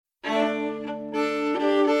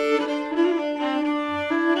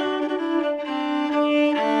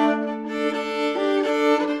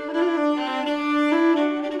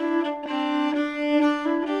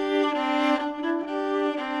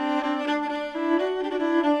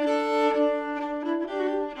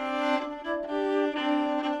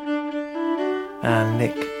and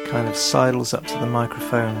Nick kind of sidles up to the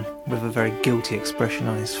microphone with a very guilty expression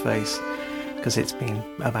on his face, because it's been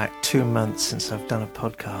about 2 months since I've done a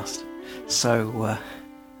podcast. So,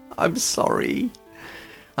 I'm sorry.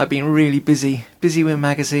 I've been really busy with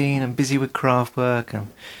magazine and busy with craft work and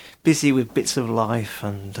busy with bits of life,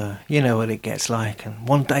 and you know what it gets like, and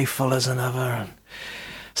one day follows another, and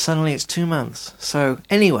suddenly it's 2 months. So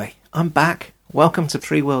anyway, I'm back. Welcome to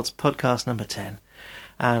Three Worlds podcast number 10.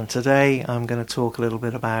 And today I'm going to talk a little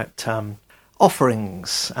bit about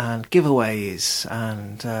offerings and giveaways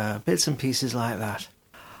and bits and pieces like that.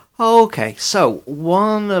 Okay, so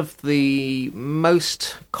one of the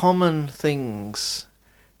most common things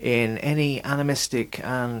in any animistic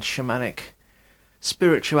and shamanic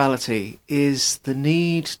spirituality is the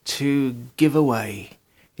need to give away,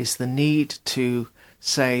 is the need to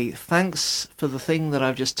say thanks for the thing that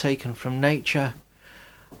I've just taken from nature,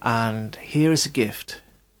 and here is a gift.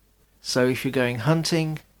 So if you're going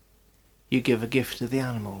hunting, you give a gift to the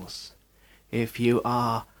animals. If you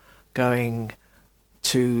are going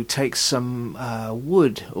to take some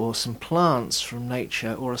wood or some plants from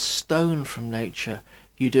nature or a stone from nature,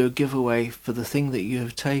 you do a giveaway for the thing that you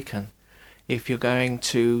have taken. If you're going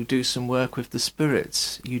to do some work with the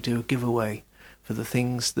spirits, you do a giveaway for the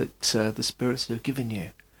things that the spirits have given you.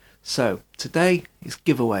 So, today is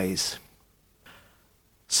giveaways.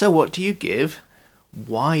 So what do you give?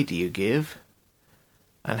 Why do you give?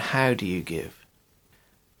 And how do you give?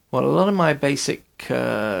 Well, a lot of my basic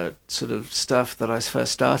sort of stuff that I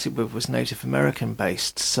first started with was Native American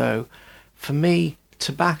based. So, for me,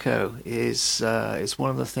 tobacco is one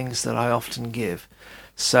of the things that I often give.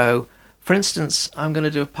 So, for instance, I'm going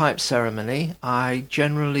to do a pipe ceremony. I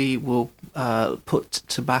generally will put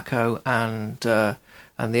tobacco and the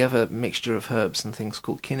other mixture of herbs and things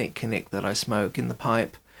called kinnick that I smoke in the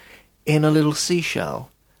pipe in a little seashell,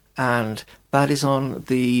 and that is on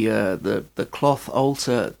the cloth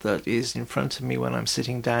altar that is in front of me when I'm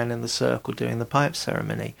sitting down in the circle doing the pipe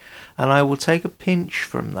ceremony, and I will take a pinch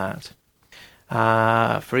from that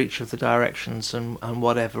for each of the directions and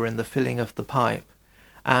whatever in the filling of the pipe.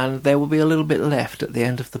 And there will be a little bit left at the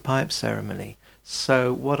end of the pipe ceremony.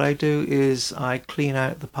 So what I do is I clean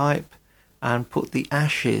out the pipe and put the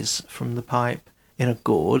ashes from the pipe in a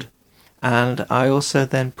gourd, and I also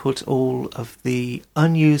then put all of the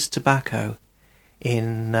unused tobacco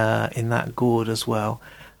in that gourd as well.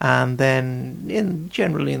 And then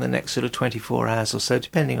generally in the next sort of 24 hours or so,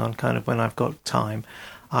 depending on kind of when I've got time,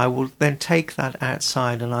 I will then take that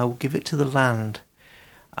outside and I will give it to the land.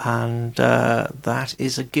 And that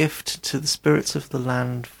is a gift to the spirits of the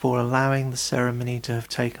land for allowing the ceremony to have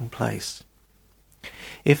taken place.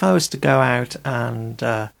 If I was to go out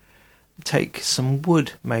and take some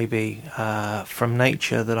wood maybe from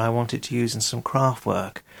nature that I wanted to use in some craft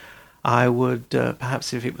work, I would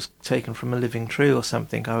perhaps, if it was taken from a living tree or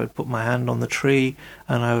something, I would put my hand on the tree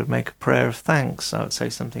and I would make a prayer of thanks. I would say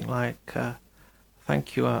something like,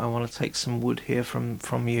 thank you, I want to take some wood here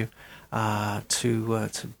from you. To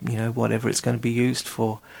whatever it's going to be used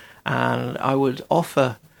for, and I would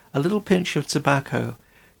offer a little pinch of tobacco.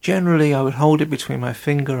 Generally, I would hold it between my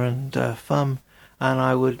finger and thumb, and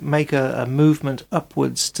I would make a movement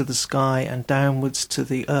upwards to the sky and downwards to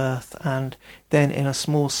the earth, and then in a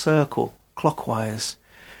small circle, clockwise,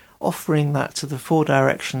 offering that to the four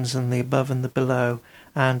directions and the above and the below,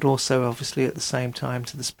 and also obviously at the same time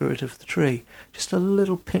to the spirit of the tree. Just a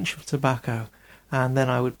little pinch of tobacco. And then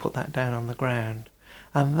I would put that down on the ground.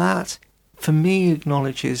 And that, for me,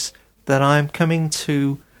 acknowledges that I'm coming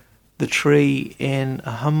to the tree in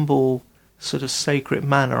a humble, sort of sacred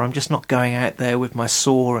manner. I'm just not going out there with my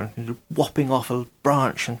saw and whopping off a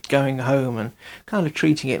branch and going home and kind of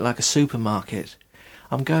treating it like a supermarket.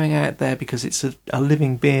 I'm going out there because it's a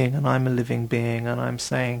living being, and I'm a living being, and I'm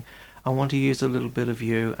saying, I want to use a little bit of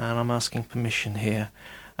you, and I'm asking permission here.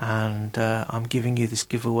 And I'm giving you this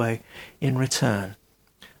giveaway in return.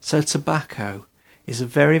 So tobacco is a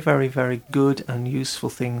very, very, very good and useful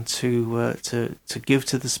thing to give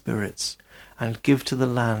to the spirits and give to the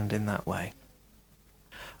land in that way.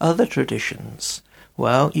 Other traditions,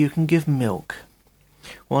 well, you can give milk.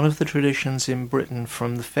 One of the traditions in Britain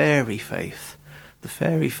from the fairy faith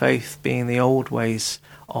being the old ways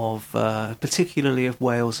of, particularly of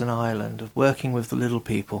Wales and Ireland, of working with the little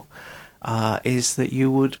people, is that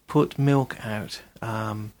you would put milk out,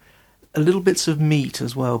 a little bits of meat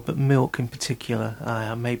as well, but milk in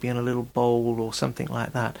particular, maybe in a little bowl or something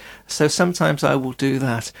like that. So sometimes I will do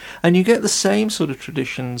that, and you get the same sort of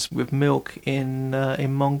traditions with milk in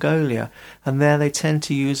Mongolia, and there they tend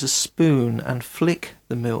to use a spoon and flick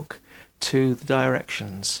the milk to the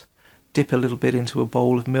directions. dip a little bit into a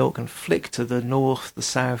bowl of milk and flick to the north, the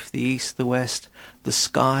south, the east, the west, the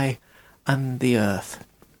sky, and the earth.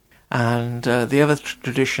 And the other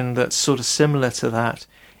tradition that's sort of similar to that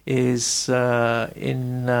is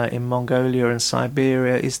in Mongolia and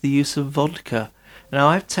Siberia is the use of vodka. Now,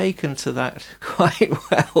 I've taken to that quite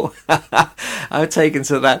well. I've taken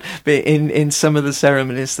to that in some of the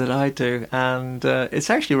ceremonies that I do, and it's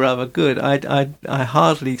actually rather good. I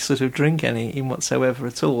hardly sort of drink any in whatsoever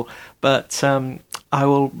at all, but I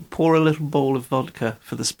will pour a little bowl of vodka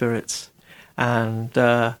for the spirits, and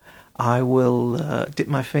I will dip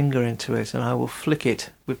my finger into it, and I will flick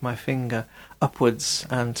it with my finger upwards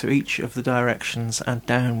and to each of the directions and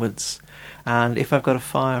downwards. And if I've got a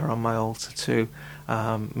fire on my altar too,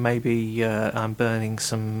 maybe I'm burning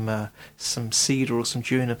some cedar or some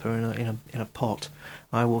juniper in a pot,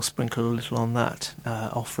 I will sprinkle a little on that,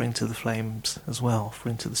 offering to the flames as well,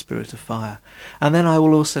 offering to the spirit of fire. And then I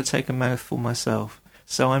will also take a mouthful myself,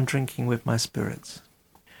 so I'm drinking with my spirits.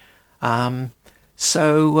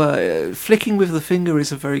 So flicking with the finger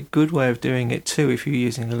is a very good way of doing it too if you're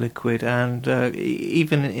using a liquid, and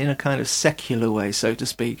even in a kind of secular way, so to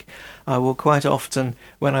speak. I will quite often,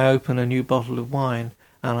 when I open a new bottle of wine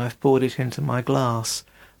and I've poured it into my glass,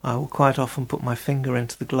 I will quite often put my finger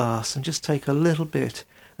into the glass and just take a little bit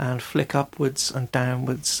and flick upwards and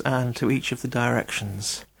downwards and to each of the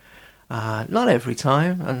directions. Not every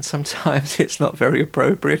time, and sometimes it's not very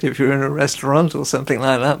appropriate if you're in a restaurant or something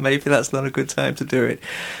like that. Maybe that's not a good time to do it.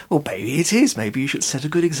 Or maybe it is. Maybe you should set a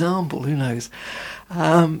good example. Who knows?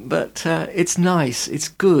 But it's nice. It's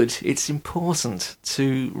good. It's important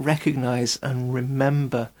to recognise and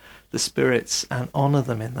remember the spirits and honour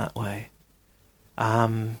them in that way.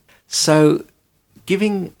 So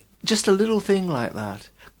giving just a little thing like that.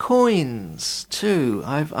 Coins too.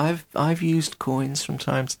 I've used coins from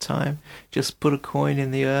time to time. Just put a coin in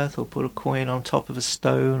the earth, or put a coin on top of a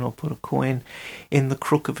stone, or put a coin in the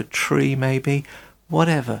crook of a tree, maybe.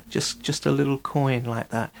 Whatever. Just a little coin like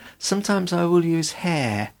that. Sometimes I will use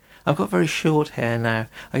hair. I've got very short hair now.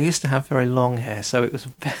 I used to have very long hair, so it was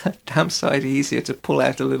a damn sight easier to pull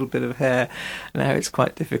out a little bit of hair. Now it's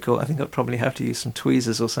quite difficult. I think I'll probably have to use some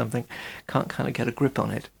tweezers or something. Can't kind of get a grip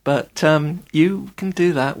on it. But you can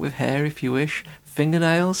do that with hair if you wish.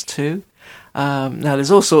 Fingernails too. Now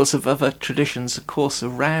there's all sorts of other traditions, of course,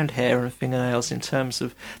 around hair and fingernails in terms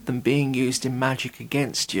of them being used in magic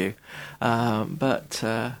against you. But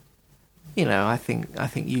I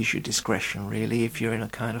think use your discretion, really. If you're in a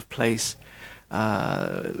kind of place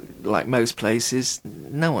like most places,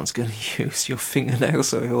 no one's going to use your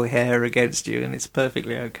fingernails or your hair against you, and it's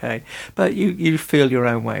perfectly okay. But you feel your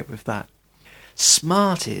own way with that.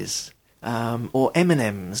 Smarties, or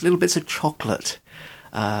M&Ms, little bits of chocolate.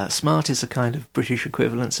 Smarties are kind of British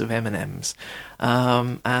equivalents of M&Ms,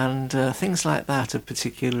 and things like that are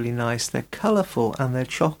particularly nice. They're colourful and they're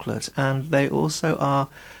chocolate, and they also are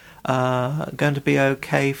going to be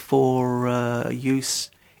okay for use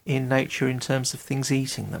in nature in terms of things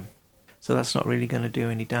eating them. So that's not really going to do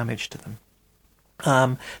any damage to them.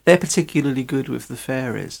 They're particularly good with the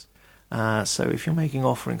fairies. So if you're making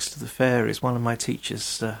offerings to the fairies, one of my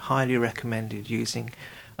teachers highly recommended using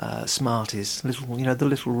Smarties, the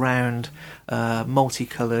little round,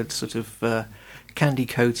 multicoloured, sort of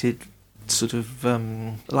candy-coated, sort of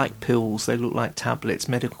like pills. They look like tablets,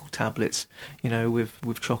 medical tablets,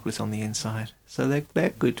 with chocolate on the inside. So they're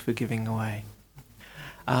good for giving away.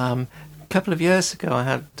 A couple of years ago, I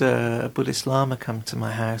had a Buddhist Lama come to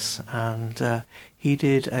my house, and he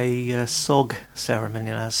did a sog ceremony.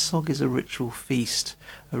 Now, sog is a ritual feast,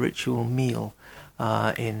 a ritual meal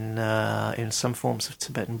in some forms of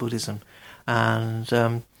Tibetan Buddhism,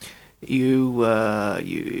 and you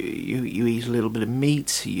eat a little bit of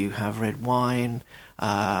meat, you have red wine,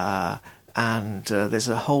 and there's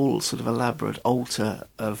a whole sort of elaborate altar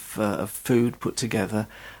of food put together,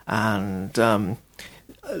 and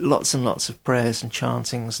lots and lots of prayers and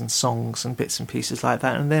chantings and songs and bits and pieces like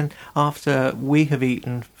that. And then after we have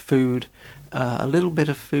eaten food, a little bit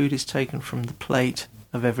of food is taken from the plate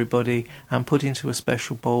of everybody and put into a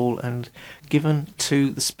special bowl and given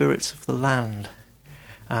to the spirits of the land.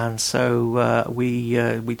 And so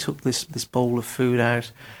we took this bowl of food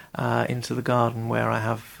out into the garden where I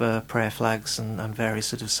have prayer flags and various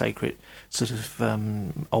sort of sacred sort of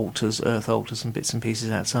altars, earth altars and bits and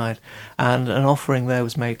pieces outside. And an offering there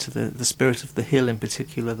was made to the spirit of the hill in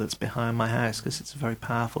particular that's behind my house, because it's a very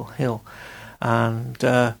powerful hill. And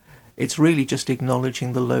it's really just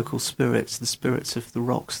acknowledging the local spirits, the spirits of the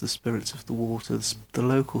rocks, the spirits of the water, the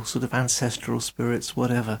local sort of ancestral spirits,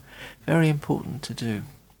 whatever. Very important to do.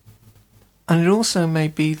 And it also may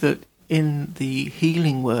be that in the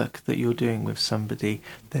healing work that you're doing with somebody,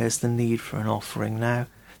 there's the need for an offering. Now,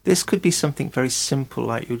 this could be something very simple,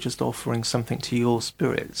 like you're just offering something to your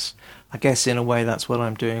spirits. I guess in a way that's what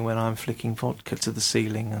I'm doing when I'm flicking vodka to the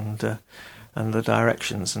ceiling and the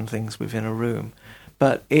directions and things within a room.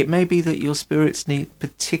 But it may be that your spirits need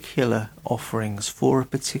particular offerings for a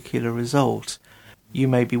particular result. You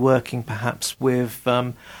may be working perhaps with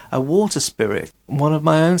a water spirit. One of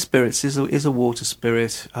my own spirits is a water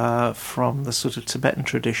spirit from the sort of Tibetan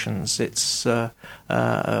traditions. It's a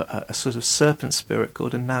sort of serpent spirit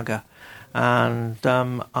called a naga. And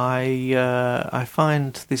I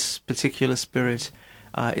find this particular spirit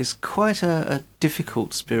is quite a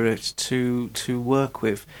difficult spirit to work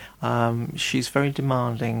with. She's very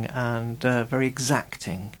demanding and very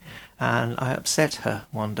exacting. And I upset her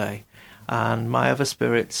one day. And my other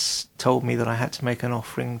spirits told me that I had to make an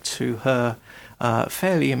offering to her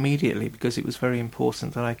fairly immediately, because it was very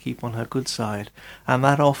important that I keep on her good side. And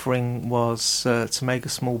that offering was to make a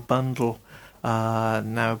small bundle.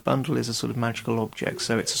 Now, a bundle is a sort of magical object,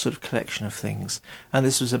 so it's a sort of collection of things. And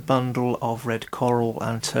this was a bundle of red coral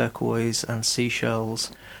and turquoise and seashells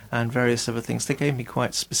and various other things. They gave me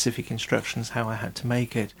quite specific instructions how I had to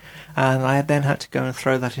make it. And I then had to go and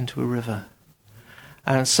throw that into a river.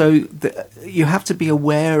 And so you have to be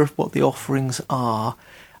aware of what the offerings are,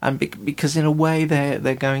 and because in a way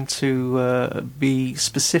they're going to be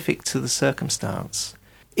specific to the circumstance.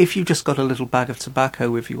 If you've just got a little bag of tobacco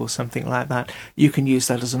with you or something like that, you can use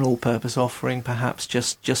that as an all-purpose offering, perhaps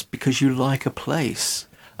just because you like a place.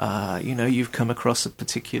 You've come across a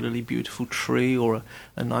particularly beautiful tree or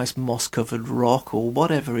a nice moss-covered rock or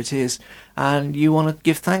whatever it is, and you want to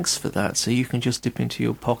give thanks for that. So you can just dip into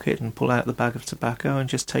your pocket and pull out the bag of tobacco and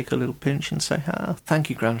just take a little pinch and say, thank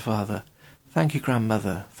you, grandfather. Thank you,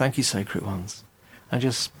 grandmother. Thank you, sacred ones. And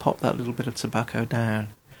just pop that little bit of tobacco down.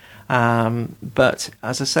 But,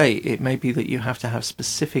 as I say, it may be that you have to have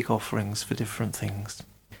specific offerings for different things.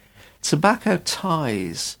 Tobacco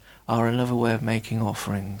ties are another way of making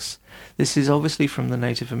offerings. This is obviously from the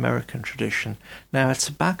Native American tradition. Now, a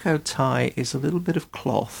tobacco tie is a little bit of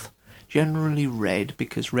cloth, generally red,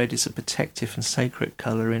 because red is a protective and sacred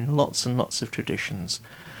colour in lots and lots of traditions.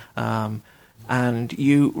 And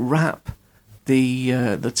you wrap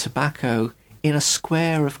the tobacco in a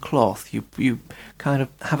square of cloth. You kind of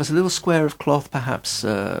have a little square of cloth, perhaps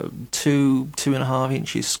 2.5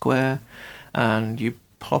 inches square, and you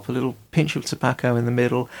plop a little pinch of tobacco in the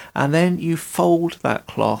middle, and then you fold that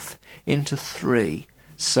cloth into 3.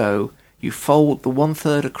 So you fold the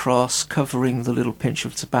 1/3 across, covering the little pinch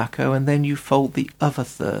of tobacco, and then you fold the other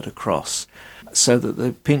third across, so that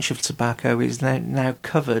the pinch of tobacco is now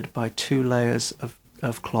covered by 2 layers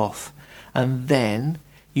of cloth. And then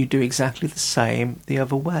you do exactly the same the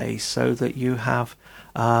other way, so that you have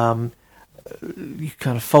you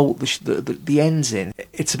kind of fold the ends in.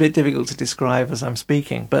 It's a bit difficult to describe as I'm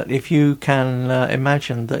speaking, but if you can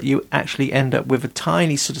imagine that you actually end up with a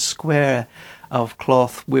tiny sort of square of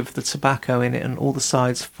cloth with the tobacco in it and all the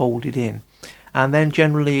sides folded in. And then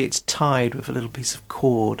generally it's tied with a little piece of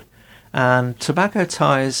cord. And tobacco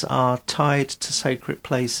ties are tied to sacred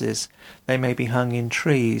places. They may be hung in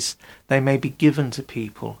trees. They may be given to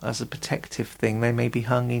people as a protective thing. They may be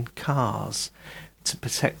hung in cars to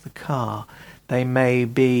protect the car. They may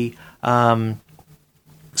be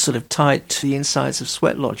sort of tied to the insides of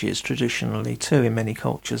sweat lodges traditionally too in many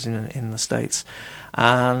cultures in the States,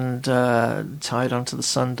 and tied onto the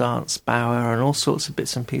Sundance Bower and all sorts of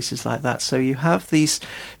bits and pieces like that. So you have these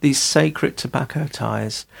sacred tobacco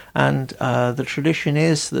ties, and the tradition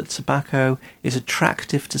is that tobacco is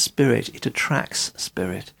attractive to spirit. It attracts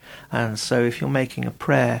spirit. And so if you're making a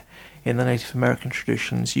prayer in the Native American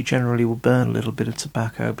traditions, you generally will burn a little bit of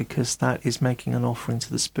tobacco, because that is making an offering to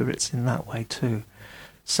the spirits in that way too.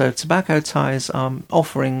 So tobacco ties are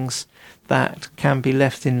offerings that can be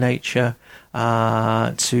left in nature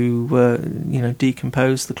to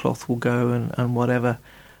decompose. The cloth will go and whatever,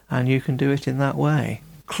 and you can do it in that way.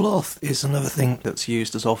 Cloth is another thing that's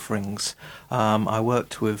used as offerings. I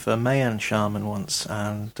worked with a Mayan shaman once,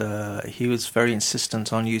 and he was very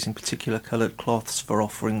insistent on using particular coloured cloths for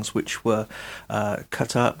offerings, which were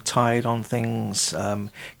cut up, tied on things,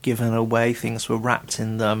 given away. Things were wrapped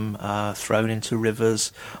in them, thrown into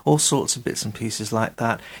rivers, all sorts of bits and pieces like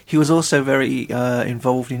that. He was also very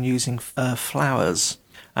involved in using flowers.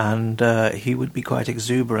 And he would be quite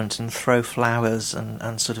exuberant and throw flowers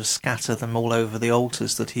and sort of scatter them all over the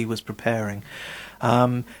altars that he was preparing.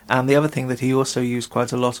 And the other thing that he also used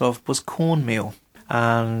quite a lot of was cornmeal.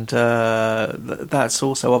 And that's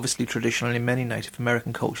also obviously traditional in many Native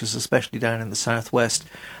American cultures, especially down in the southwest,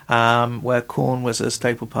 where corn was a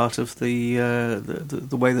staple part of the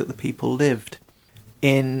way that the people lived.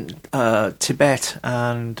 In Tibet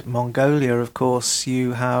and Mongolia, of course,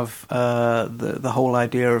 you have the whole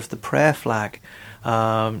idea of the prayer flag,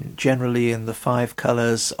 generally in the 5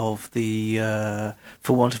 colours of the,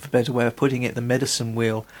 for want of a better way of putting it, the medicine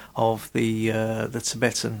wheel of the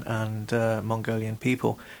Tibetan and Mongolian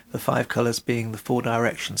people. The 5 colours being the 4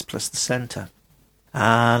 directions plus the centre.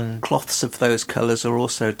 And cloths of those colours are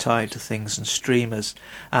also tied to things, and streamers.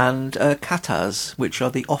 And katas, which are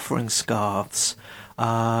the offering scarves.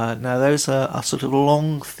 Now those are sort of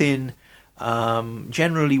long, thin,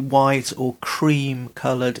 generally white or cream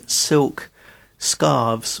coloured silk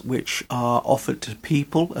scarves, which are offered to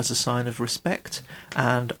people as a sign of respect,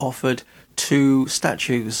 and offered to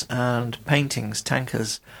statues and paintings,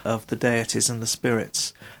 tankas of the deities and the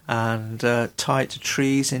spirits, and tied to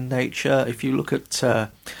trees in nature. If you look at the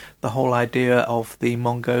whole idea of the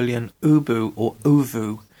Mongolian ubu or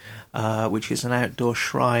uvu, which is an outdoor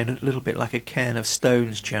shrine, a little bit like a cairn of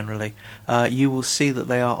stones generally, you will see that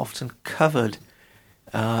they are often covered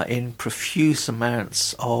in profuse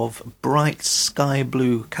amounts of bright sky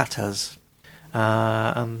blue katas,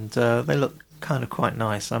 and they look kind of quite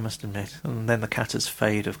nice, I must admit. And then the katas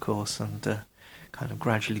fade, of course, and kind of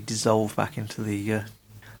gradually dissolve back into the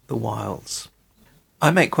wilds.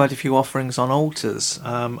 I make quite a few offerings on altars.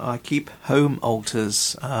 I keep home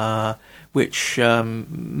altars, which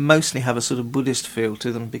mostly have a sort of Buddhist feel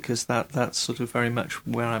to them, because that's sort of very much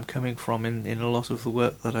where I'm coming from in a lot of the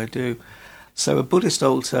work that I do. So a Buddhist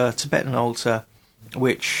altar, Tibetan altar,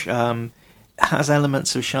 which has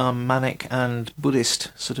elements of shamanic and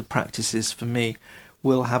Buddhist sort of practices for me,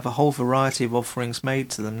 will have a whole variety of offerings made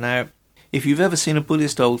to them. Now, if you've ever seen a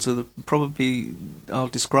Buddhist altar, probably I'll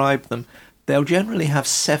describe them. They'll generally have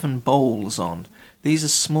 7 bowls on. These are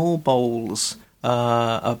small bowls,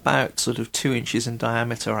 about sort of 2 inches in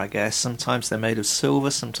diameter, I guess. Sometimes they're made of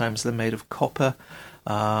silver, sometimes they're made of copper.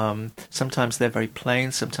 Sometimes they're very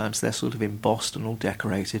plain, sometimes they're sort of embossed and all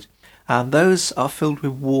decorated. And those are filled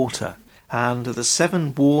with water. And the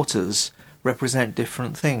 7 waters represent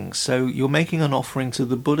different things. So you're making an offering to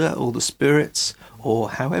the Buddha or the spirits, or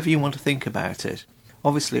however you want to think about it.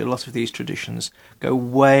 Obviously, a lot of these traditions go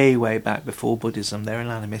way, way back before Buddhism. They're an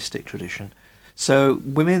animistic tradition. So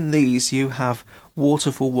within these, you have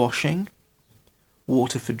water for washing,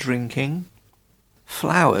 water for drinking,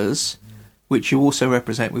 flowers, which you also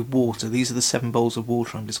represent with water. These are the 7 bowls of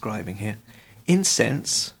water I'm describing here.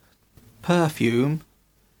 Incense, perfume,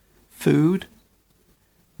 food,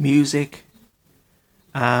 music,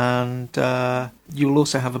 and you'll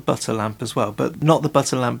also have a butter lamp as well. But not the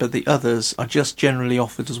butter lamp, but the others are just generally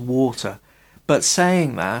offered as water. But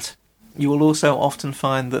saying that, you will also often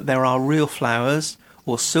find that there are real flowers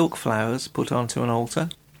or silk flowers put onto an altar.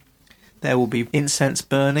 There will be incense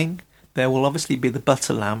burning. There will obviously be the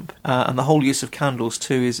butter lamp, and the whole use of candles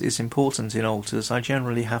too is important in altars. I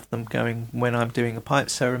generally have them going when I'm doing a pipe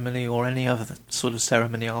ceremony or any other sort of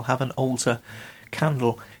ceremony. I'll have an altar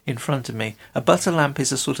candle in front of me. A butter lamp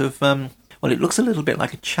is a sort of, it looks a little bit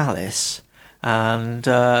like a chalice, and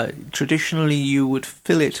traditionally you would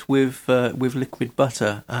fill it with liquid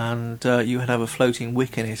butter, and you would have a floating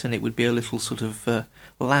wick in it, and it would be a little sort of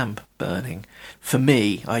lamp burning. For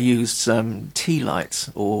me, I used tea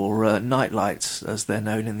lights or night lights, as they're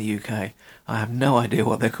known in the UK. I have no idea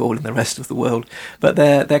what they're called in the rest of the world, but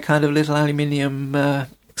they're kind of little aluminium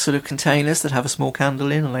sort of containers that have a small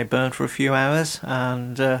candle in, and they burn for a few hours.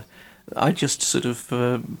 And I just sort of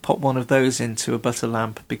pop one of those into a butter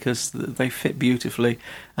lamp because they fit beautifully,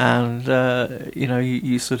 and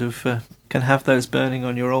you sort of can have those burning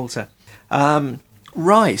on your altar.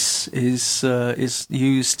 Rice is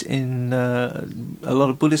used in a lot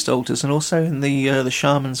of Buddhist altars, and also in the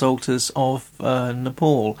shamans' altars of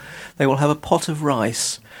Nepal. They will have a pot of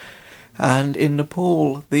rice, and in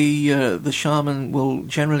Nepal, the shaman will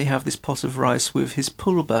generally have this pot of rice with his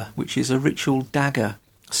pulba, which is a ritual dagger,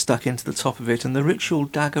 stuck into the top of it, and the ritual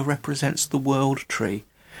dagger represents the world tree,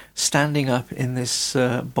 standing up in this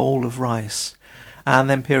bowl of rice. And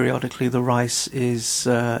then periodically the rice is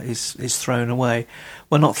thrown away.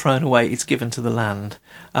 Well, not thrown away, it's given to the land.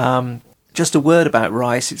 Just a word about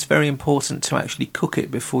rice. It's very important to actually cook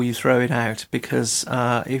it before you throw it out, because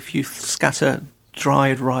if you scatter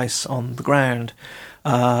dried rice on the ground,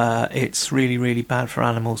 it's really, really bad for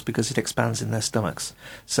animals because it expands in their stomachs.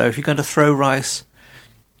 So if you're going to throw rice,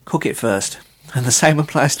 cook it first. And the same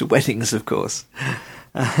applies to weddings, of course.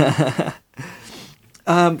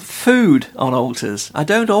 Food on altars. I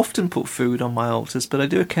don't often put food on my altars, but I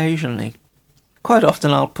do occasionally. Quite often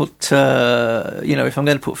I'll put, if I'm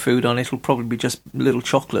going to put food on, it'll probably be just little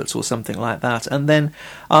chocolates or something like that. And then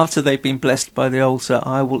after they've been blessed by the altar,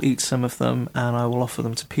 I will eat some of them and I will offer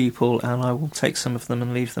them to people, and I will take some of them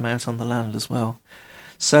and leave them out on the land as well.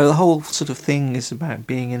 So the whole sort of thing is about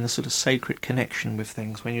being in a sort of sacred connection with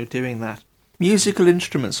things when you're doing that. Musical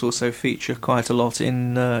instruments also feature quite a lot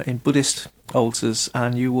in Buddhist altars,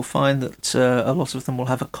 and you will find that a lot of them will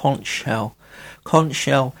have a conch shell. Conch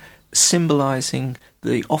shell symbolising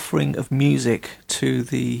the offering of music to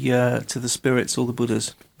the spirits or the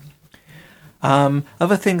Buddhas.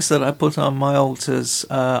 Other things that I put on my altars,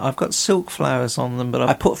 I've got silk flowers on them, but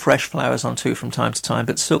I put fresh flowers on too from time to time,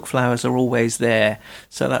 but silk flowers are always there,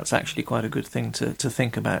 so that's actually quite a good thing to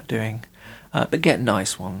think about doing. But get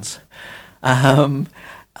nice ones. I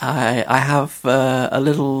have a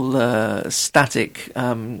little static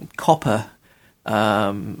copper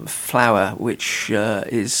flower, which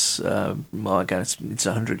is again it's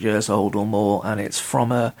 100 years old or more, and it's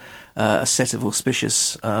from a set of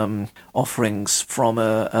auspicious offerings from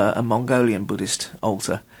a Mongolian Buddhist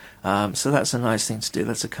altar. So that's a nice thing to do.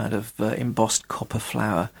 That's a kind of embossed copper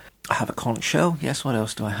flower. I have a conch shell. Yes, what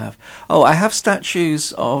else do I have? Oh, I have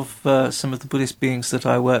statues of some of the Buddhist beings that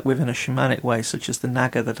I work with in a shamanic way, such as the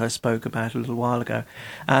Naga that I spoke about a little while ago.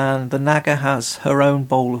 And the Naga has her own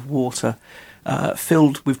bowl of water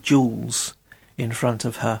filled with jewels in front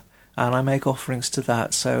of her, and I make offerings to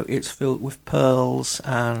that. So it's filled with pearls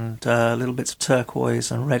and little bits of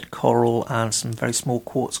turquoise and red coral and some very small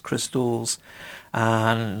quartz crystals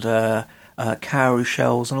and cowrie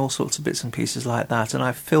shells and all sorts of bits and pieces like that, and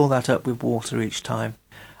I fill that up with water each time.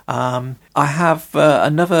 I have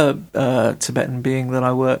another Tibetan being that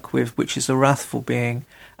I work with, which is a wrathful being,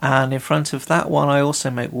 and in front of that one I also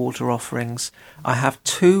make water offerings. I have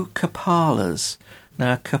 2 kapalas.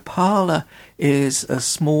 Now, kapala is a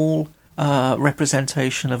small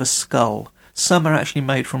representation of a skull. Some are actually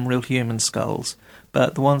made from real human skulls,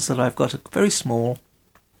 but the ones that I've got are very small,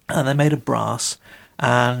 and they're made of brass,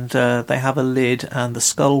 and they have a lid and the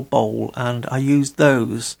skull bowl, and I use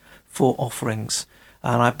those for offerings.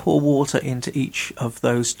 And I pour water into each of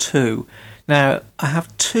those 2. Now, I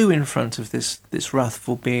have 2 in front of this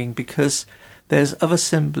wrathful being because there's other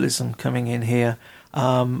symbolism coming in here,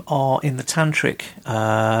 or in the tantric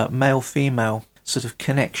male-female sort of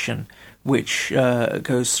connection, which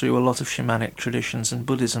goes through a lot of shamanic traditions and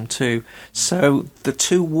Buddhism too. So the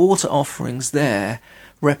 2 water offerings there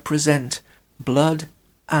represent blood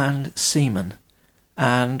and semen.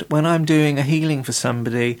 And when I'm doing a healing for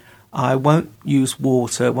somebody, I won't use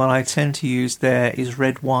water. What I tend to use there is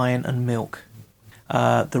red wine and milk,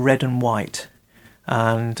 the red and white.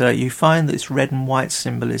 And you find that this red and white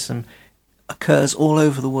symbolism occurs all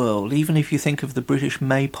over the world. Even if you think of the British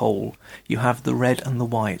maypole, you have the red and the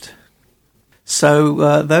white.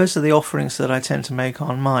 So those are the offerings that I tend to make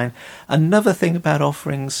on mine. Another thing about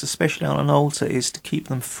offerings, especially on an altar, is to keep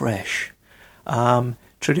them fresh.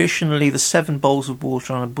 Traditionally, the 7 bowls of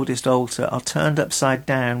water on a Buddhist altar are turned upside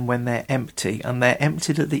down when they're empty, and they're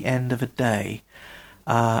emptied at the end of a day.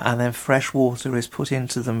 And then fresh water is put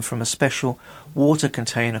into them from a special water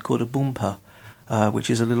container called a bumpa,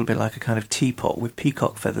 which is a little bit like a kind of teapot with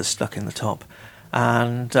peacock feathers stuck in the top.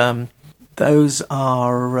 And those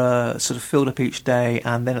are sort of filled up each day,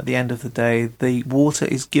 and then at the end of the day, the water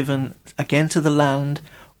is given again to the land,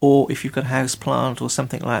 or if you've got a house plant or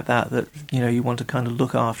something like that you want to kind of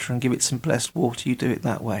look after and give it some blessed water, you do it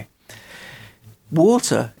that way.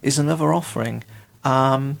 Water is another offering,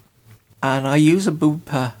 and I use a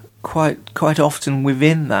bumpa quite often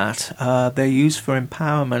within that. They're used for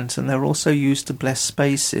empowerment, and they're also used to bless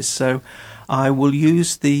spaces. So I will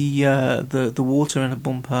use the water in a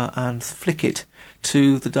bumpa and flick it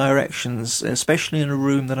to the directions, especially in a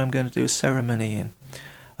room that I'm going to do a ceremony in.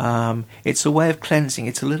 It's a way of cleansing.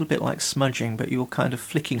 It's a little bit like smudging, but you're kind of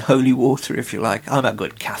flicking holy water, if you like. I'm a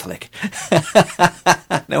good Catholic.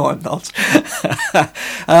 No, I'm not.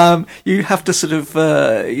 You have to sort of,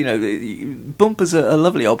 bumpers are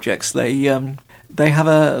lovely objects. They have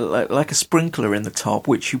like a sprinkler in the top,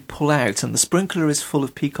 which you pull out, and the sprinkler is full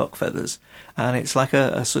of peacock feathers, and it's like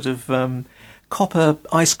a sort of copper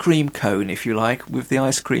ice cream cone, if you like, with the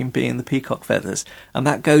ice cream being the peacock feathers, and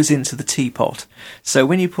that goes into the teapot. So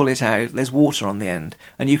when you pull it out, there's water on the end,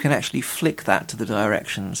 and you can actually flick that to the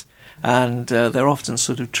directions, and they're often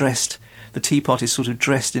sort of dressed the teapot is sort of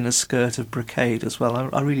dressed in a skirt of brocade as well.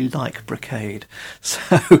 I really like brocade,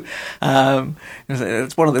 so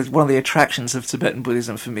it's one of the attractions of Tibetan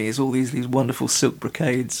Buddhism for me is all these wonderful silk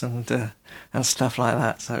brocades and stuff like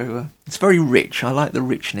that. So it's very rich. I like the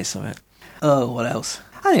richness of it. Oh, what else?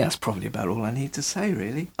 I think that's probably about all I need to say,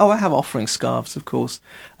 really. Oh, I have offering scarves, of course,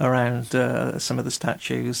 around some of the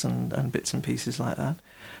statues and bits and pieces like that.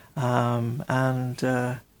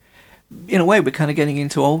 In a way, we're kind of getting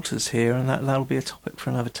into altars here, and that'll be a topic for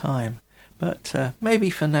another time. But maybe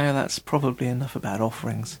for now, that's probably enough about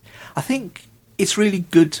offerings. I think it's really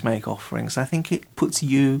good to make offerings. I think it puts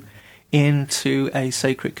you into a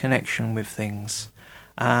sacred connection with things.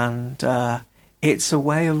 And it's a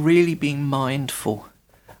way of really being mindful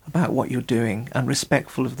about what you're doing and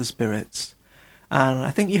respectful of the spirits. And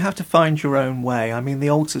I think you have to find your own way. I mean, the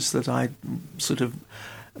altars that I sort of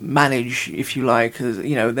manage, if you like,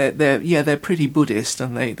 they're pretty Buddhist,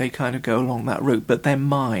 and they kind of go along that route, but they're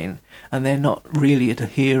mine, and they're not really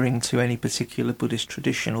adhering to any particular Buddhist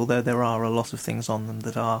tradition, although there are a lot of things on them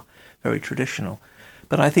that are very traditional.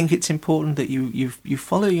 But I think it's important that you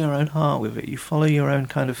follow your own heart with it. You follow your own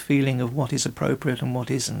kind of feeling of what is appropriate and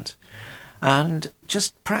what isn't, and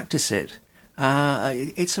just practice it.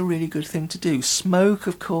 It's a really good thing to do. Smoke,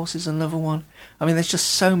 of course, is another one. I mean, there's just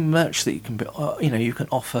so much that you can, you can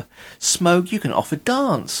offer. Smoke, you can offer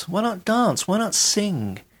dance. Why not dance? Why not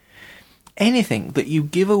sing? Anything that you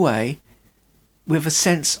give away with a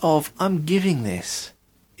sense of, I'm giving this,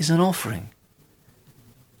 is an offering.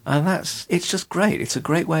 And it's just great. It's a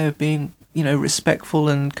great way of being, respectful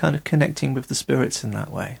and kind of connecting with the spirits in that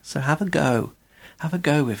way. So have a go. Have a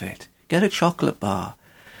go with it. Get a chocolate bar.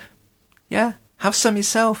 Yeah, have some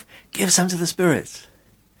yourself. Give some to the spirits.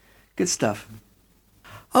 Good stuff.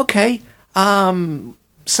 Okay, so I'm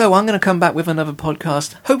going to come back with another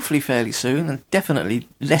podcast, hopefully fairly soon, and definitely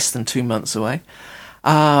less than 2 months away.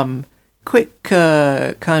 Quick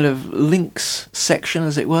kind of links section,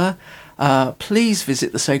 as it were. Please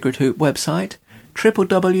visit the Sacred Hoop website,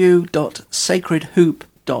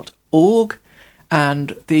 www.sacredhoop.org,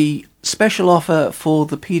 and the special offer for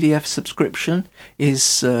the PDF subscription is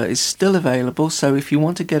still available. So if you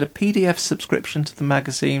want to get a PDF subscription to the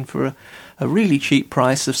magazine for a really cheap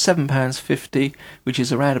price of £7.50, which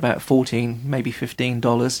is around about $14, maybe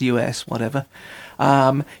 $15 US, whatever,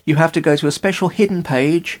 you have to go to a special hidden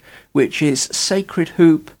page, which is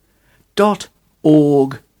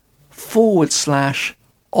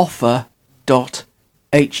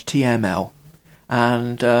sacredhoop.org/offer.html.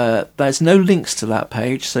 And there's no links to that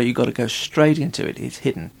page, so you've got to go straight into it. It's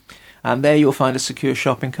hidden. And there you'll find a secure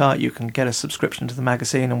shopping cart. You can get a subscription to the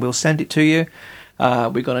magazine, and we'll send it to you.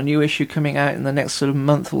 We've got a new issue coming out in the next sort of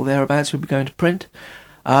month or thereabouts. We'll be going to print.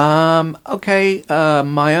 My own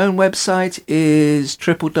website is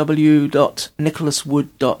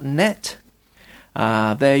www.nicholaswood.net.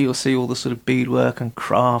 There you'll see all the sort of beadwork and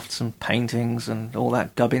crafts and paintings and all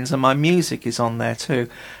that gubbins, and my music is on there too.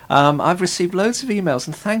 I've received loads of emails,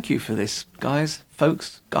 and thank you for this, guys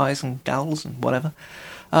and gals and whatever,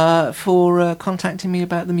 for contacting me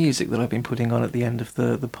about the music that I've been putting on at the end of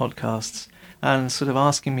the podcasts, and sort of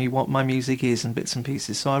asking me what my music is and bits and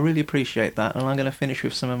pieces. So I really appreciate that, and I'm going to finish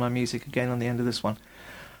with some of my music again on the end of this one.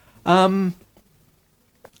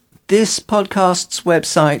 This podcast's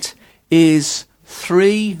website is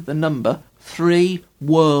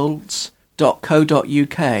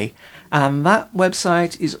 3worlds.co.uk, and that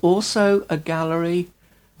website is also a gallery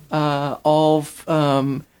of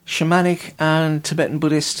shamanic and Tibetan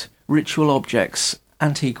Buddhist ritual objects,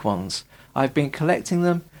 antique ones. I've been collecting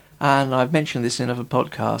them, and I've mentioned this in other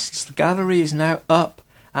podcasts. The gallery is now up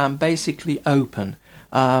and basically open.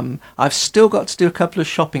 I've still got to do a couple of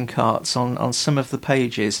shopping carts on some of the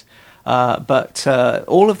pages, but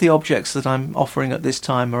all of the objects that I'm offering at this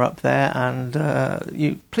time are up there, and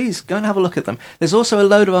you please go and have a look at them. There's also a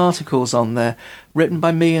load of articles on there written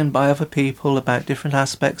by me and by other people about different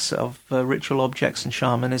aspects of ritual objects and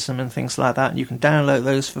shamanism and things like that, and you can download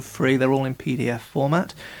those for free. They're all in PDF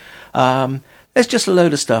format. There's just a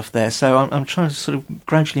load of stuff there, so I'm trying to sort of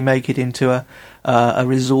gradually make it into a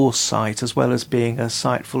resource site, as well as being a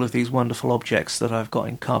site full of these wonderful objects that I've got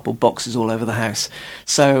in cardboard boxes all over the house.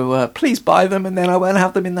 So please buy them, and then I won't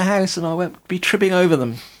have them in the house, and I won't be tripping over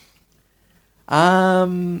them.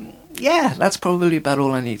 Yeah, that's probably about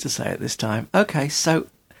all I need to say at this time. Okay, so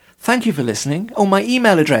thank you for listening. Oh, my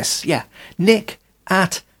email address,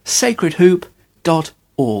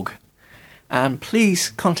 nick@sacredhoop.org. And please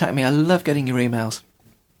contact me. I love getting your emails.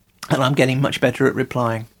 And I'm getting much better at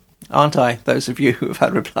replying. Aren't I? Those of you who have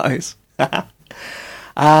had replies.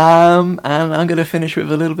 And I'm going to finish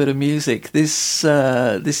with a little bit of music. This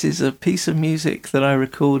is a piece of music that I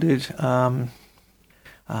recorded. But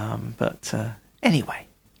anyway,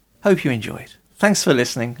 hope you enjoyed. Thanks for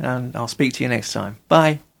listening, and I'll speak to you next time.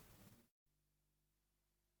 Bye.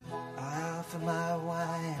 I offer my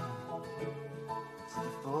wine to the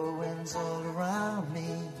four winds all around me.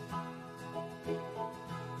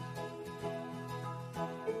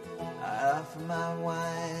 I offer my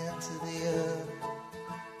wine to the earth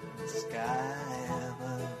and the sky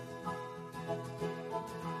above.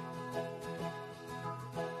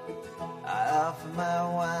 I offer my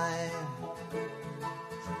wine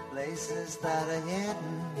to places that are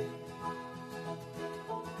hidden.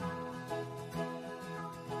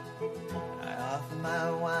 I offer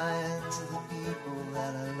my wine to the people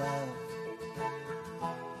that I love.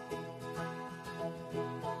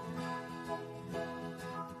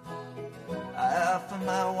 I offer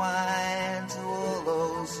my wine to all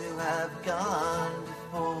those who have gone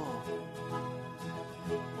before.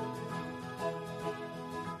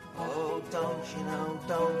 Oh, don't you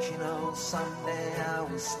know, someday I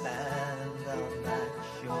will stand on that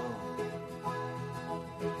shore.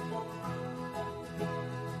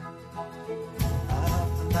 I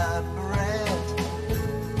offer my bread to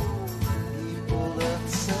people of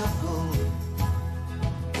the circle.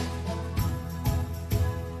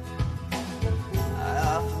 I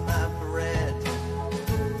offer my bread to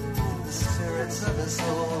the spirits of us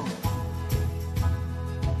all.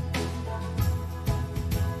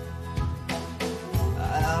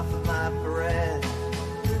 I offer my bread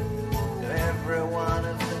to every one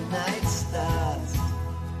of the night stars.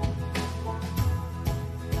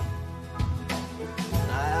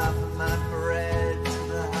 And I offer my bread to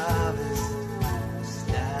the harvest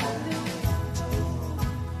standing tall.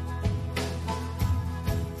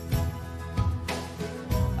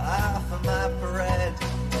 I offer my bread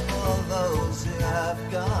to all those who have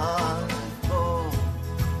gone before.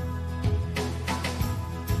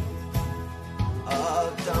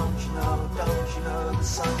 Oh, don't you know that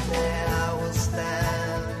someday I will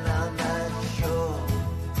stand on that shore.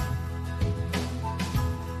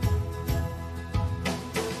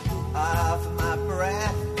 I offer my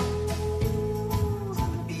breath to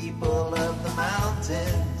the people of the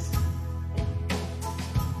mountains.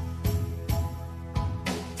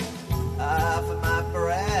 I offer my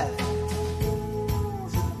breath to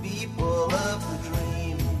the people of the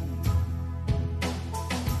dream.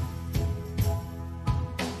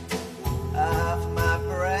 I offer my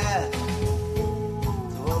breath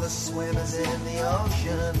to all the swimmers in the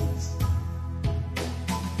oceans.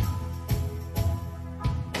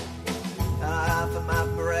 I offer my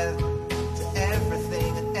breath to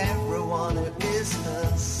everything and everyone who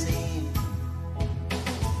isn't seen.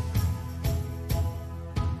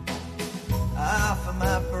 I offer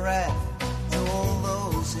my breath to all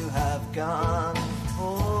those who have gone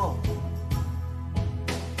before.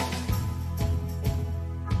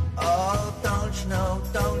 Oh, don't you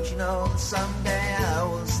know that someday I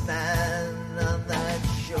will stand on that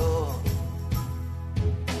shore.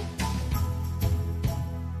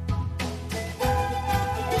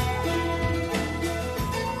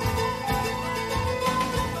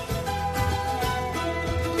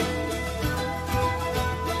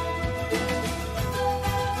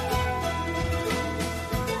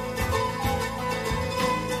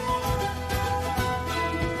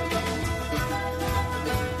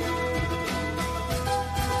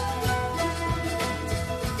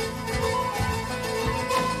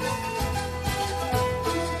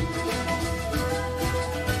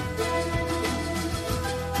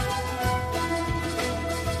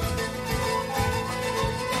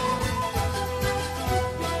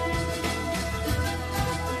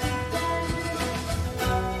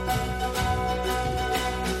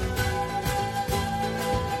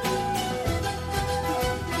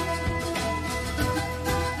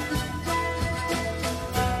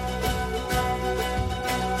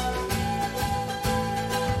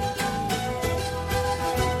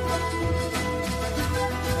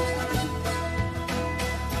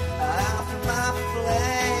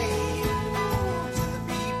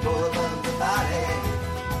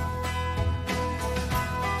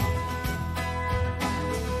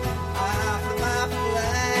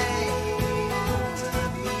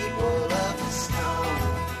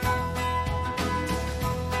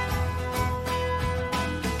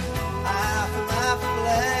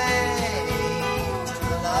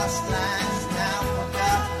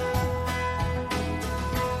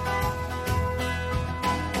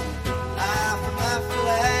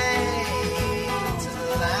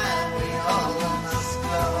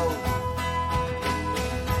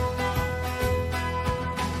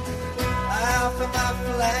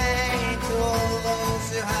 flame to all those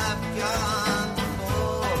who have gone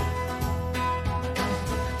before.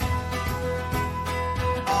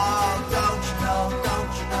 Oh, don't you know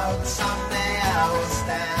that someday I will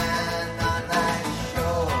stand on that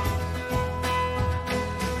shore.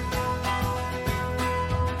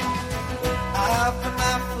 I offer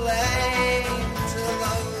my flame to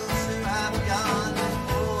those who have gone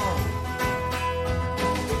before.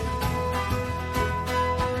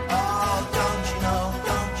 Oh, don't you know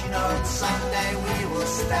that someday we will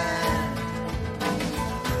stand.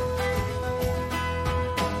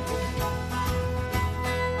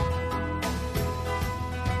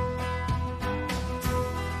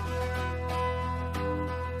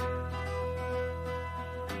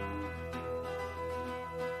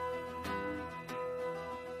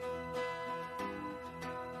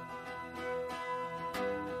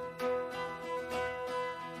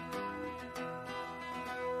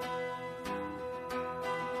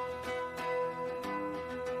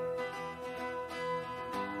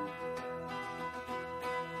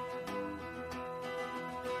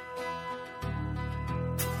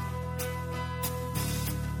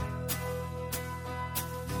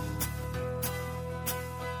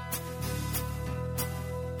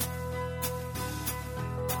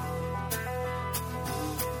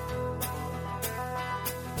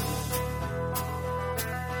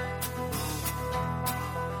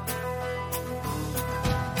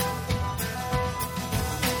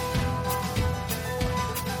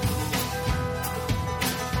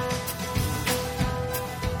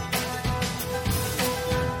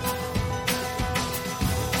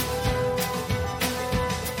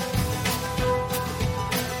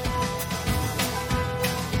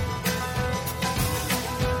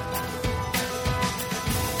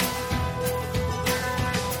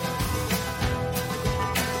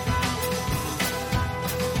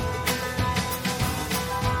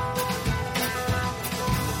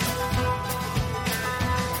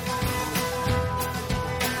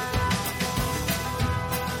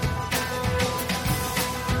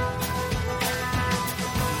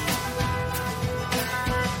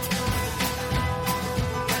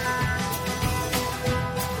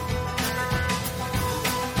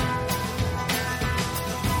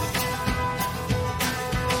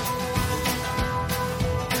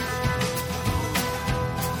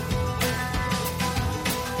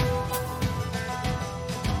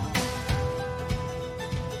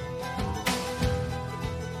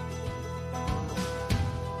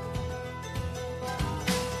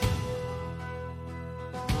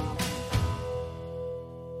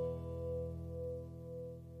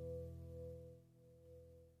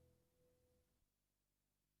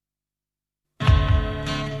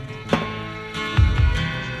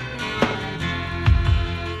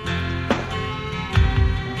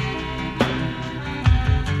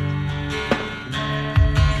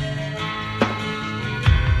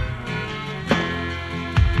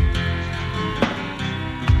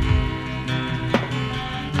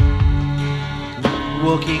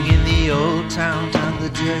 Walking in the old town down the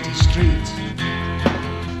dirty streets,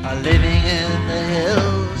 are living in the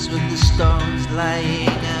hills with the stones lying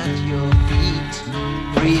at your feet,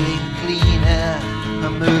 breathing clean air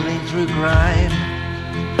and moving through grime.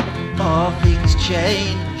 All things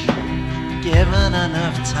change, given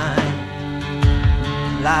enough time.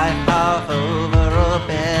 Life half over or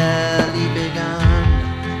barely begun.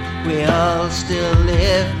 We all still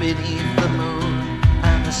live beneath the moon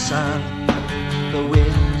and the sun. The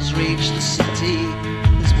winds reach the city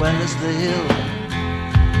as well as the hill,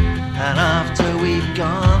 and after we've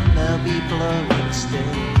gone they'll be blowing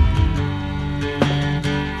still.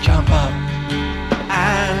 Jump up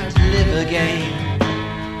and live again.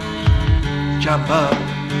 Jump up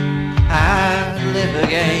and live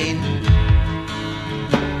again.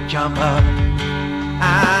 Jump up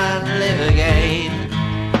and live again.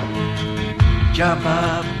 Jump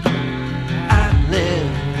up and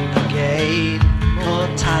live again.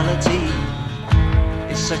 Mortality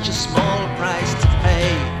is such a small price to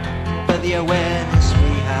pay for the awareness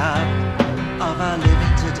we have of our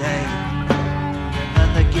living today. And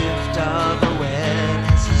the gift of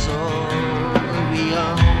awareness is all we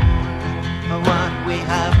own. And what we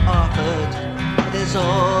have offered is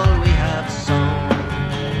all we have sown.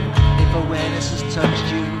 If awareness has touched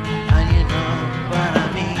you, and you know what I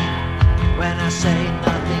mean when I say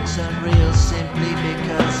nothing's unreal simply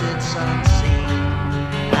because it's unseen.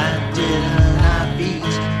 And didn't our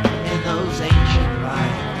feet in those ancient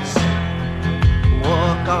rhymes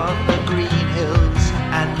walk on the green hills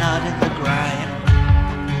and not in the grime?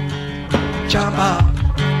 Jump up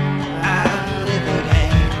and live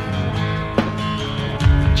again.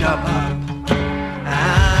 Jump up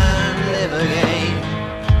and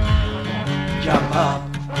Jump up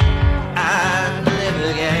and live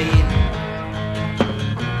again.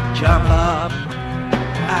 Jump up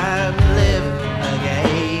and live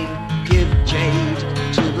again. Give jade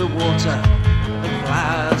to the water and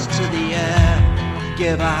flowers to the air.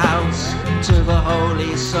 Give a house to the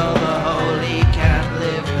holy so the holy can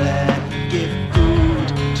live there. Give food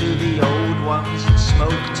to the old ones and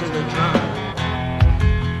smoke to the drunk.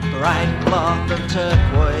 Bright cloth and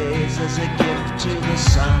turquoise as a gift to the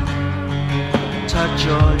sun. Touch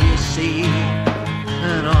all you see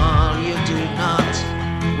and all you do not.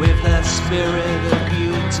 With that spirit of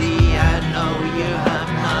beauty I know you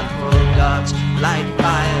have not forgot. Light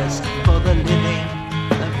fires for the living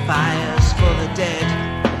and fires for the dead.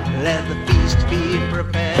 Let the feast be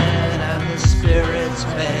prepared and the spirits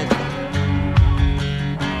fed.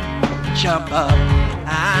 Jump up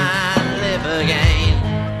and live again.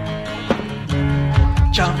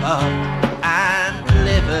 Jump up and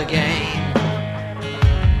live again.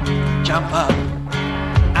 Jump up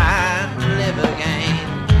and live again.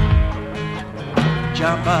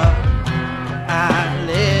 Jump up and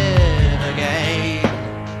live again.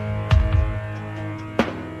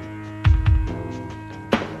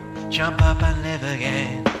 Jump up and live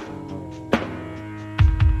again.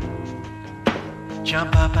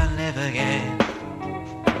 Jump up and live again.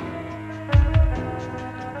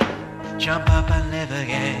 Jump up and live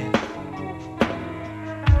again.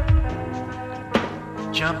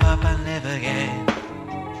 Jump up and live again.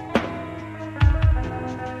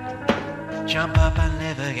 Jump up and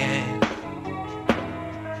live again.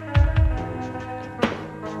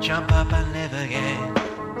 Jump up and live again.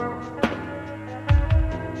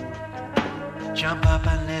 Jump up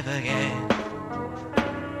and live again.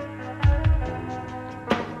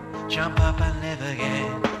 Jump up and live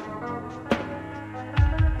again.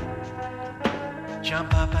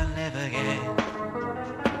 Jump up and live again.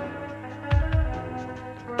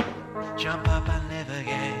 Jump up and live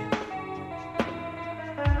again.